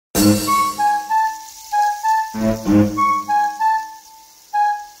Ramen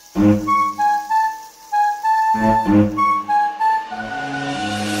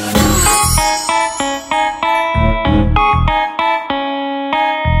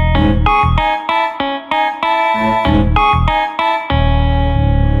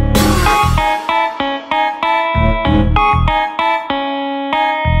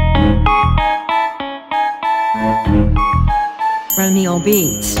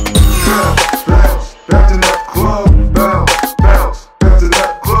beats. Bounce, bounce, bounce in that club. Bounce, bounce, bounce in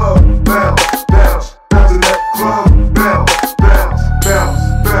that club. Bounce, bounce, bounce in that club. Bounce, bounce, bounce,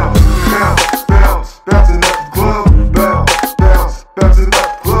 bounce, bounce, bounce, bounce in that club. Bounce, bounce, bounce in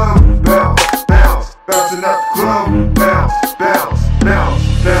that club. Bounce, bounce, bounce in that club. Bounce, bounce,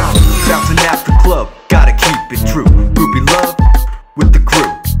 bounce, bounce. Bouncing out the club, gotta keep it true. Groupie love with the crew.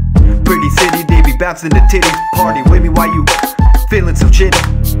 Pretty city, they be bouncing the titties. Party with me while you feeling so shitty.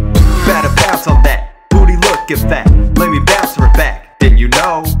 Better bounce on that booty looking fat. Let me bounce her back. Then you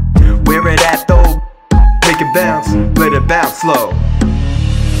know where it at though. Make it bounce, let it bounce slow.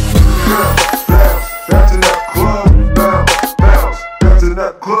 Bounce, bounce, bounce in that club. Bounce, bounce, bounce in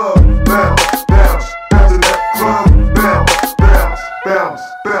that club. Bounce, bounce, bounce in that club. Bounce, bounce, bounce,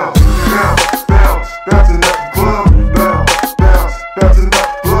 bounce, bounce, bounce, bounce in that club. Bounce, bounce, bounce in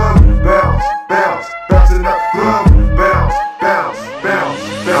that club. Bounce, bounce, bounce in that club. Bounce, bounce, bounce,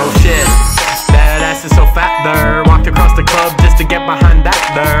 bounce. Oh shit, that ass is so fat there. Walked across the club just to get behind that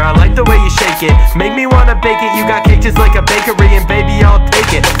there. I like the way you shake it, make me wanna bake it. You got cake just like a bakery and baby I'll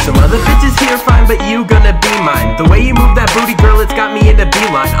take it. Some other bitches here fine but you gonna be mine. The way you move that booty girl, it's got me in the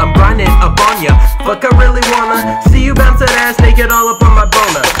beeline. I'm grinding up on ya, fuck I really wanna see you bounce that ass naked all up on my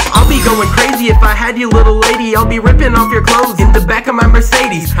boner. I'll be going crazy if I had you little lady. I'll be ripping off your clothes in the back of my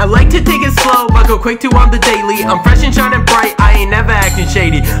Mercedes. I like to take it slow but go quick too on the daily. I'm fresh and shining bright, I ain't never acting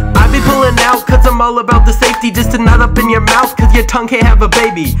shady. I be pulling out cause I'm all about the safety. Just to nut up in your mouth cause your tongue can't have a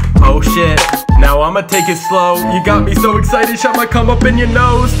baby. Oh shit, now I'ma take it slow. You got me so excited, shot my cum up in your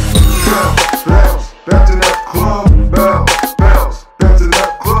nose. Bounce, bounce, bounce in that club.